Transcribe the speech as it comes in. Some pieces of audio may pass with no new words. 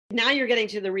now you're getting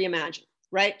to the reimagine,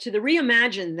 right? To the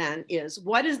reimagine then is,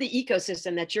 what is the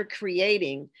ecosystem that you're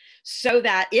creating so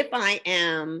that if I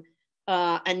am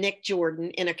a Nick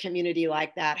Jordan in a community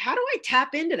like that, how do I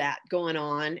tap into that going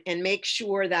on and make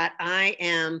sure that I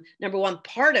am, number one,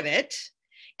 part of it,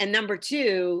 and number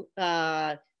two,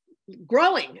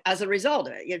 growing as a result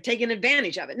of it, taking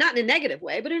advantage of it, not in a negative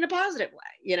way, but in a positive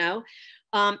way,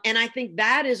 and I think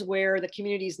that is where the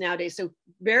communities nowadays, so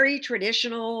very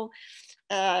traditional,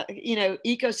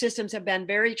 ecosystems have been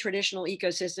very traditional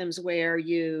ecosystems where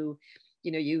you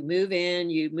move in,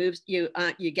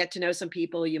 you get to know some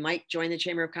people, you might join the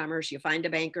Chamber of Commerce, you find a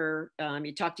banker,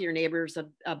 you talk to your neighbors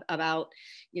about,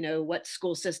 what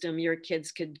school system your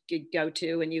kids could go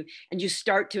to, and you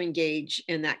start to engage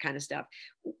in that kind of stuff.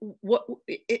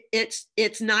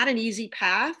 It's not an easy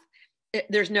path.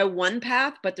 There's no one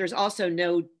path, but there's also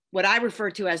no, what I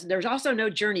refer to as, there's also no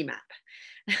journey map.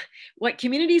 What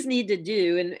communities need to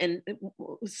do, and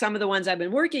some of the ones I've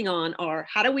been working on, are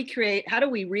how do we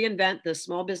reinvent the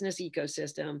small business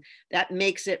ecosystem that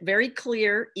makes it very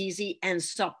clear, easy, and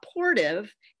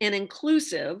supportive and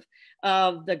inclusive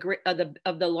of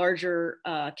the larger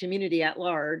community at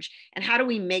large, and how do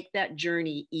we make that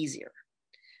journey easier?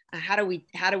 How do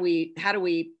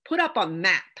we put up a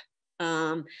map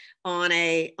on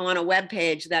a web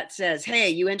page that says, hey,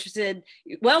 you interested,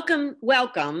 welcome,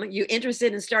 you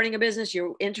interested in starting a business,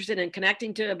 you're interested in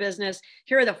connecting to a business,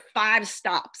 here are the 5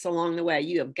 stops along the way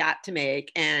you have got to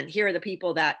make, and here are the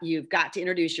people that you've got to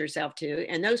introduce yourself to,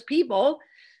 and those people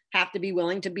have to be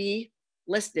willing to be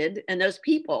listed, and those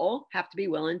people have to be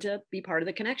willing to be part of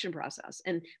the connection process.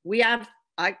 And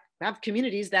I have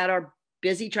communities that are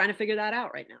busy trying to figure that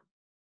out right now.